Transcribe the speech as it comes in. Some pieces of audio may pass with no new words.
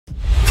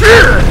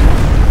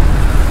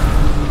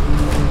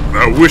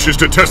thou wishes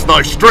to test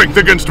thy strength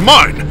against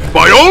mine,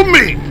 by all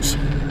means!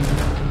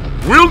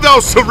 Wilt thou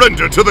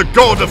surrender to the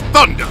God of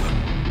Thunder?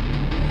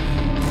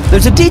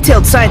 There's a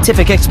detailed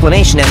scientific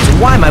explanation as to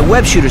why my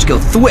web shooters go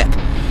thwip,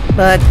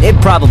 but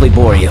it'd probably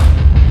bore you.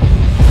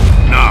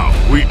 Now,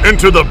 we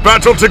enter the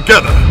battle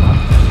together!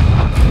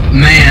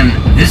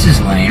 Man, this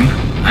is lame.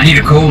 I need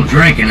a cold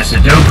drink and a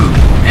Sudoku,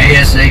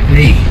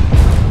 ASAP.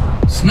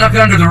 Snuck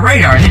under the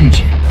radar, didn't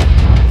you?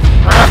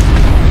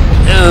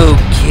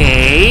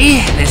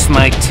 Okay, this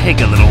might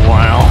take a little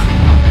while.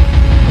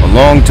 A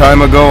long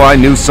time ago, I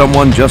knew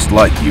someone just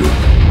like you.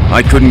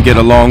 I couldn't get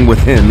along with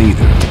him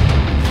either.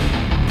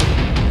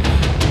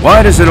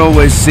 Why does it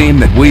always seem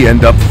that we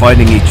end up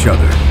fighting each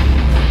other?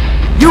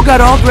 You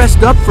got all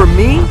dressed up for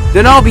me?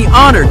 Then I'll be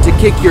honored to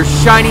kick your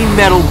shiny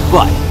metal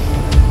butt.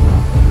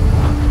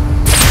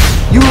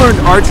 You learned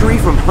archery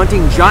from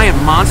hunting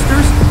giant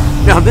monsters?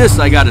 Now this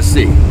I gotta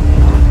see.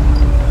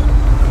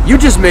 You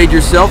just made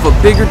yourself a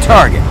bigger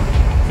target.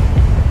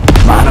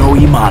 Mano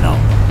y mano,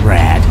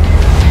 Rad.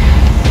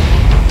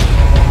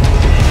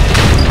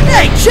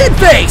 Hey,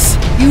 Shitface!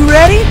 You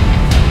ready?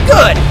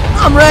 Good,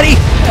 I'm ready,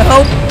 I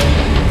hope.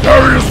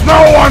 There is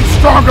no one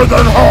stronger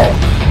than Hulk!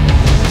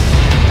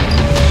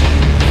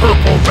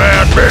 Purple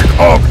Man make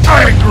Hulk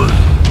angry!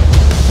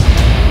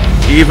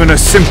 Even a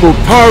simple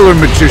parlor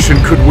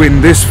magician could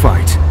win this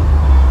fight.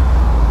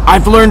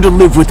 I've learned to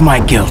live with my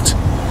guilt.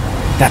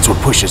 That's what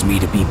pushes me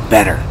to be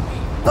better.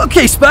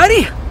 Okay,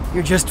 Spidey,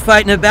 you're just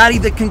fighting a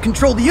baddie that can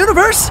control the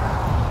universe?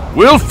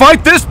 We'll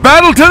fight this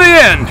battle to the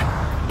end!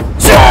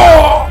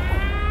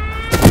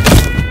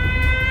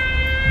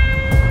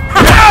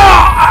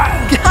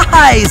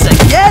 Guys, I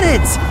get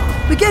it!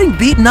 But getting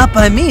beaten up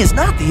by me is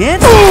not the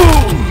answer.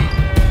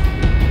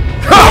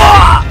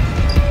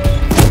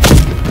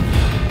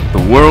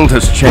 The world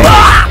has changed.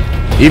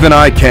 Even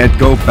I can't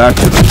go back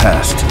to the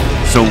past,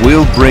 so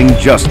we'll bring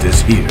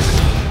justice here.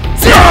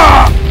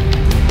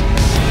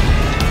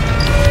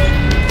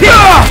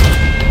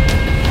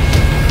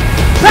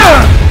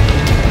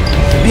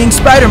 Being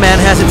Spider-Man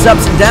has its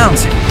ups and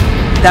downs.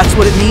 That's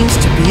what it means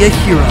to be a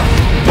hero.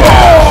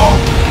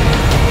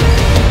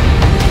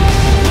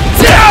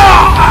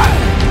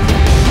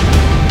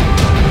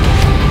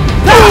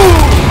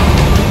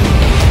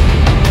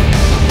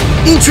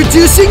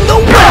 Introducing the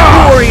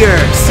Web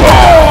Warriors!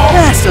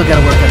 Still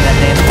gotta work on that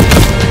name.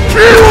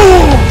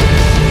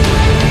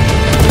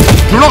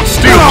 Do not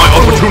steal my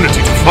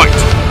opportunity to fight!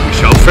 We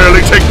shall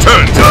fairly take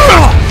turns in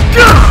battle!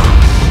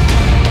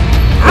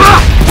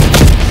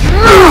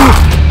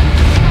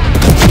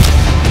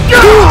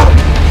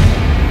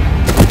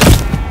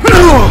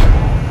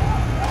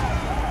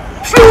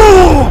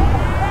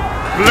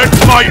 Let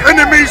my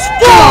enemies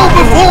fall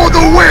before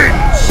the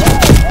winds!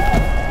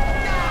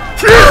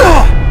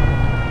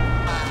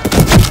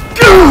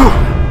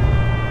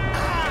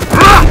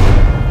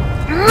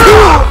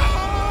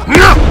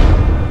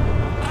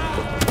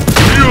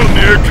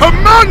 Mjolnir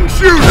commands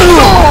you,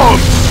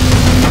 storms!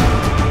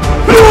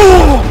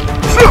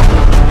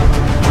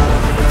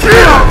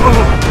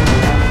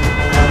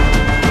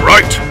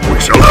 Right, we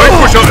shall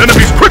vanquish our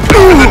enemies quickly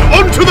and then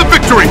on to the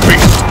victory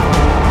feast!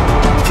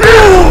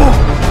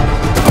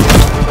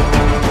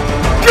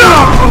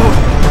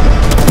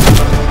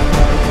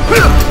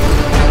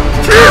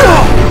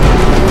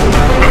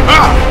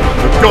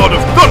 The God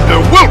of Thunder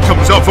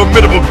welcomes our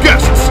formidable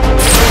guests!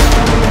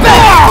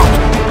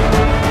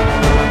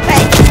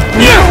 Hey,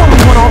 remember when we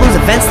won all those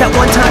events that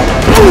one time?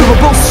 We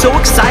were both so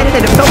excited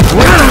and it felt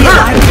great to be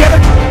alive together?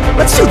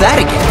 Let's do that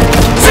again.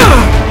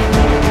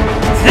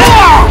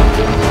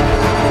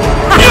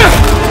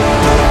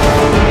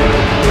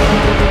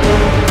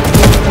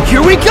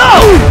 Here we go!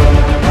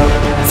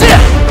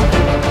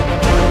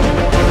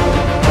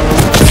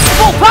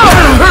 Full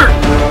power!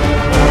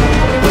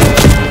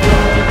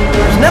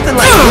 There's nothing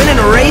like winning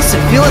a race and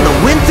feeling the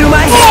wind through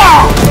my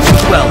hair.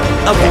 Well,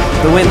 okay,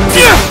 the wind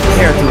through the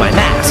hair through my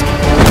mask.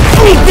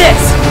 Eat this!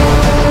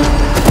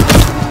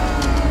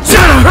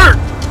 Hurt!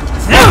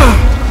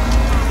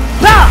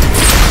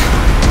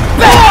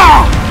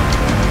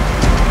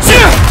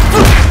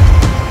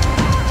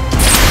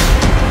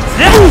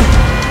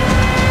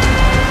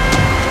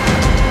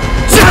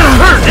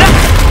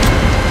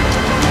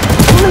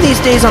 One of these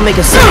days I'll make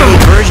a 7-day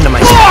version of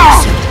my suit.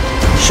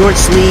 Short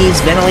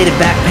sleeves, ventilated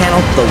back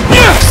panel, the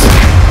works.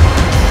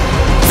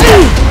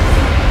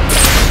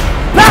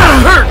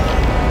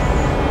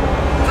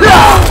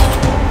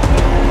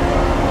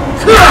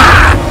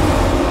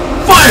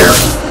 Fire!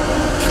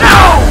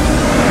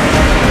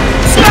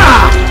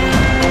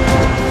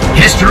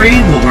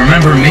 History will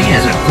remember me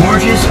as a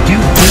gorgeous,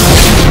 dupe-filled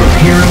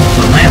superhero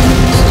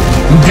philanthropist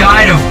who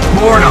died of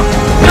boredom.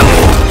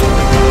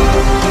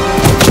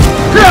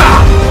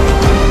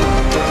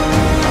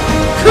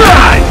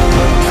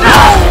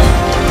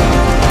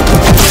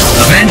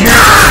 Avengers,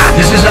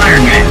 this is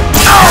Iron Man.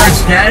 Current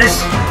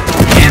status,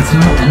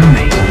 handsome and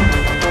amazing.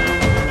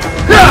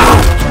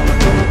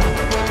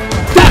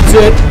 That's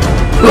it!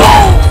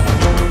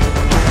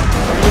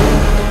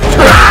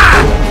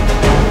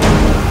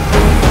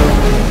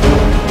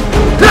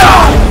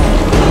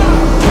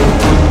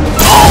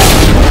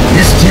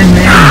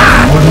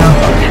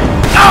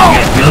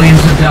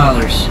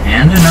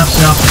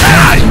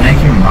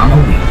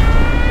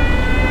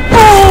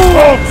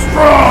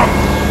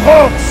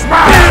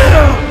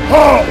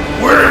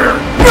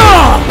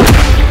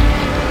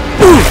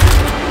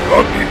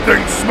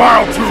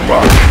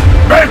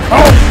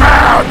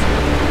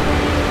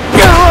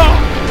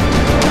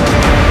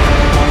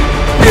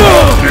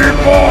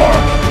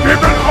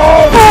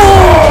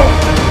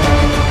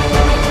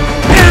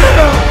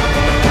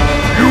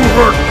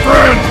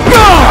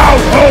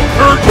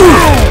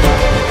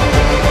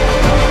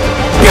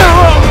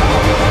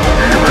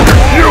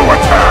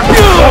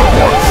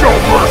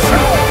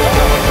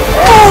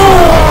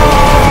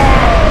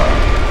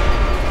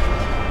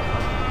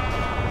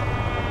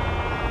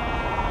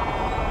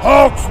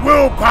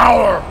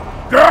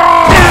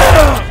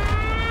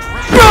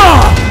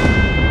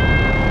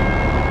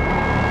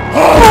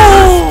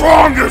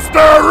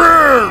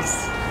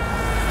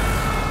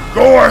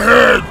 Go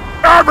ahead!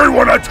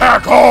 Everyone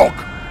attack Hulk!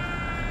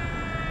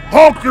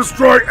 Hulk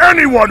destroy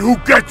anyone who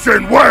gets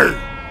in way!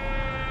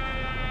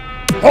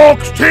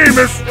 Hulk's team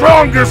is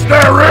strongest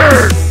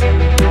there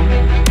is!